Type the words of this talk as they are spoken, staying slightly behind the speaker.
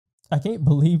I can't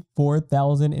believe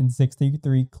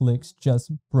 4,063 clicks just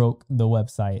broke the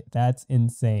website. That's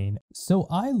insane. So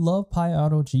I love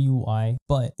PyAutoGUI,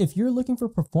 but if you're looking for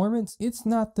performance, it's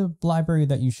not the library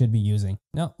that you should be using.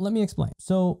 Now, let me explain.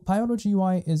 So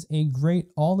PyAutoGUI is a great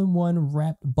all-in-one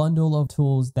wrapped bundle of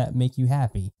tools that make you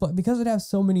happy. But because it has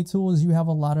so many tools, you have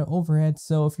a lot of overhead.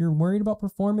 So if you're worried about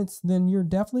performance, then you're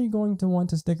definitely going to want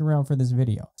to stick around for this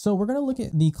video. So we're going to look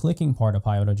at the clicking part of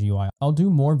PyAutoGUI. I'll do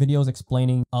more videos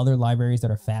explaining other libraries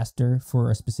that are faster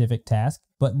for a specific task,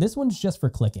 but this one's just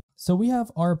for clicking. So we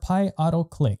have our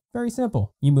PyAutoClick. Very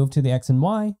simple. You move to the X and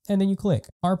Y, and then you click.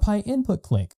 Our PyInput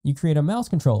click. You create a mouse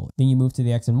control, then you move to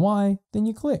the X and Y, then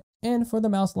you click. And for the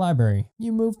mouse library,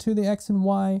 you move to the X and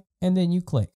Y, and then you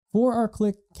click. For our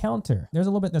click counter, there's a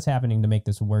little bit that's happening to make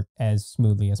this work as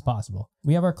smoothly as possible.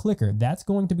 We have our clicker. That's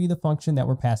going to be the function that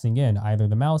we're passing in, either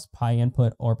the mouse,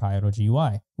 PyInput, or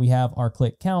PyAutoGUI. We have our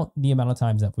click count, the amount of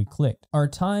times that we clicked. Our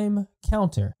time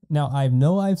counter. Now, I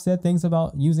know I've said things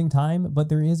about using time, but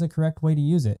there is a correct way to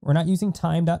use it. We're not using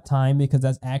time.time because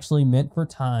that's actually meant for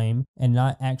time and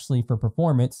not actually for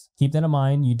performance. Keep that in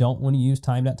mind. You don't want to use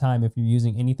time.time if you're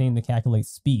using anything that calculates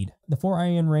speed. The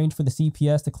 4IN range for the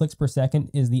CPS, the clicks per second,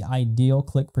 is the ideal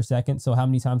click per second. So how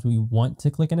many times we want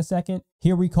to click in a second.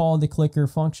 Here we call the clicker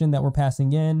function that we're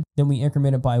passing in. Then we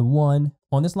increment it by 1.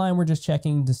 On this line, we're just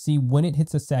checking to see when it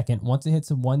hits a second. Once it hits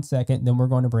 1 second, then we're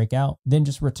going to break out. Then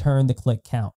just return the click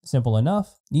count. Simple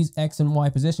enough. These X and Y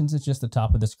positions is just the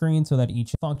top of the screen so that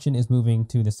each function is moving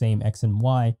to the same X and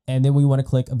Y. And then we want to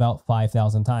click about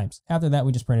 5,000 times. After that,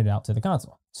 we just print it out to the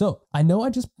console. So I know I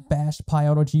just bashed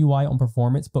PyAutoGUI on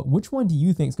performance, but which one do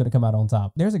you think is going to come out on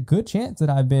top? There's a good chance that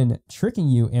I've been tricking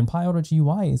you and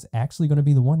PyAutoGUI is actually going to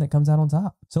be the one that comes out on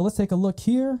top. So let's take a look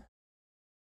here.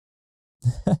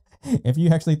 If you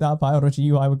actually thought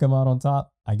PyAutoGUI would come out on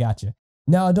top, I got you.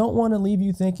 Now, I don't want to leave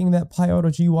you thinking that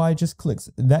PyAutoGUI just clicks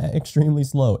that extremely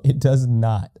slow. It does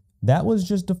not. That was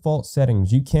just default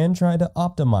settings. You can try to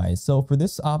optimize. So for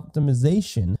this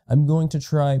optimization, I'm going to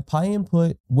try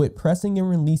PyInput with pressing and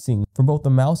releasing for both the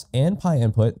mouse and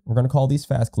PyInput. We're going to call these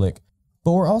fast click.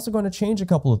 But we're also going to change a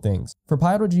couple of things. For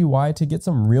PyAutoGUI, to get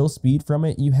some real speed from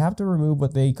it, you have to remove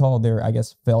what they call their,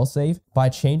 failsafe by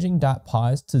changing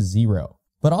 .pause to 0.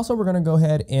 But also we're going to go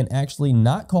ahead and actually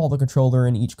not call the controller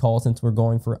in each call since we're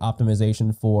going for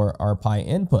optimization for our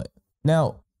PyInput.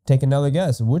 Now, take another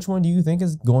guess. Which one do you think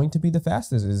is going to be the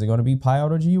fastest? Is it going to be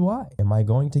PyAutoGUI? Am I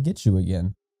going to get you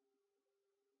again?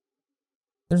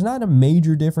 There's not a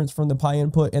major difference from the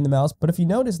PyInput and the mouse, but if you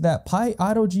notice that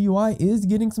PyAutoGUI is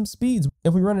getting some speeds.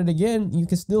 If we run it again, you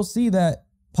can still see that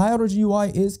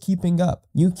PyAutoGUI is keeping up.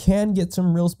 You can get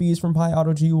some real speeds from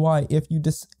PyAutoGUI if you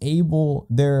disable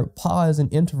their pause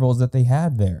and intervals that they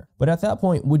have there. But at that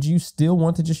point, would you still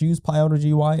want to just use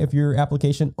PyAutoGUI if your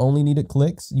application only needed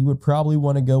clicks? You would probably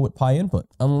want to go with PyInput,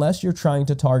 unless you're trying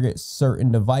to target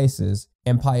certain devices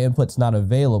and PyInput's not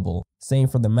available. Same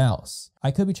for the mouse.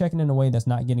 I could be checking in a way that's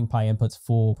not getting PyInput's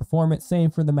full performance. Same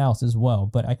for the mouse as well.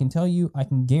 But I can tell you, I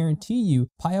can guarantee you,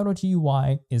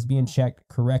 PyAutoGUI is being checked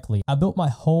correctly. I built my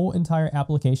whole entire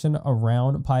application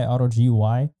around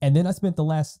PyAutoGUI, and then I spent the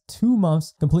last 2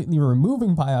 months completely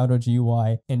removing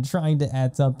PyAutoGUI and trying to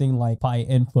add something like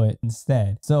PyInput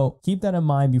instead. So keep that in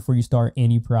mind before you start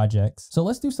any projects. So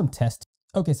let's do some testing.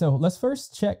 Okay, so let's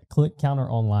first check click counter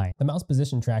online. The mouse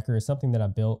position tracker is something that I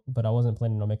built, but I wasn't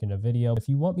planning on making a video. If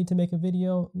you want me to make a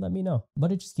video, let me know.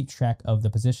 But it just keeps track of the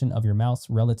position of your mouse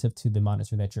relative to the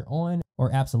monitor that you're on,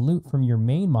 or absolute from your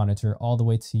main monitor all the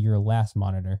way to your last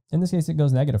monitor. In this case, it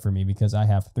goes negative for me because I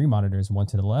have 3 monitors, one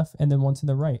to the left and then one to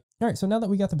the right. All right, so now that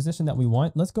we got the position that we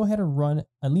want, let's go ahead and run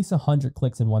at least 100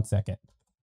 clicks in 1 second.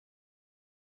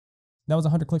 That was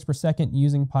 100 clicks per second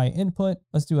using PyInput.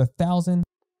 Let's do 1,000.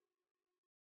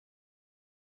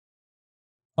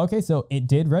 Okay, so it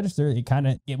did register.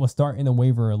 It was starting to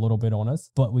waver a little bit on us,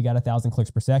 but we got 1,000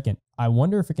 clicks per second. I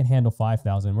wonder if it can handle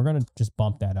 5,000. We're going to just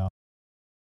bump that up.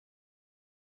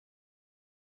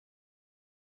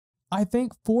 I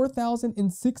think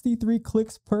 4,063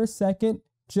 clicks per second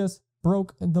just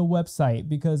broke the website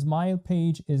because my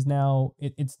page is now,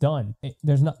 it's done.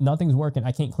 Nothing's working.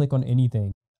 I can't click on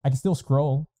anything. I can still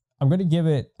scroll. I'm going to give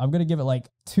it like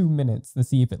 2 minutes to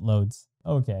see if it loads.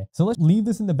 Okay, so let's leave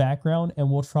this in the background and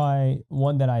we'll try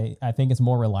one that I think is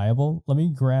more reliable. Let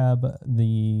me grab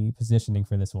the positioning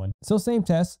for this one. So same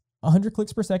test, 100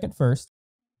 clicks per second first.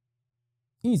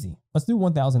 Easy. Let's do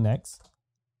 1,000 next.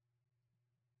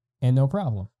 And no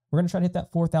problem. We're going to try to hit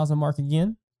that 4,000 mark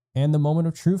again. And the moment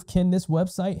of truth, can this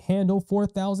website handle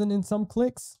 4,000 and some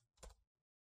clicks?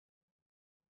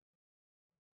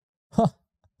 Huh.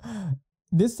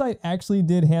 this site actually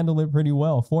did handle it pretty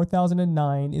well.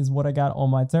 4009 is what I got on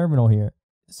my terminal here.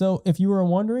 So if you were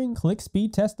wondering,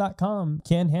 clickspeedtest.com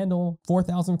can handle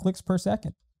 4,000 clicks per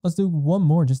second. Let's do one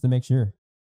more just to make sure.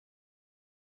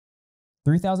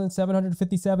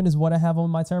 3,757 is what I have on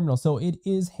my terminal. So it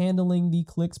is handling the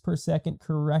clicks per second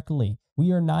correctly.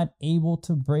 We are not able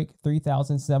to break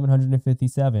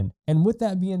 3,757. And with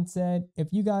that being said, if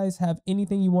you guys have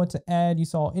anything you want to add, you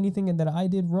saw anything that I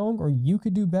did wrong or you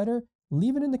could do better,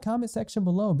 leave it in the comment section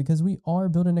below because we are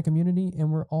building a community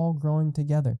and we're all growing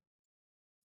together.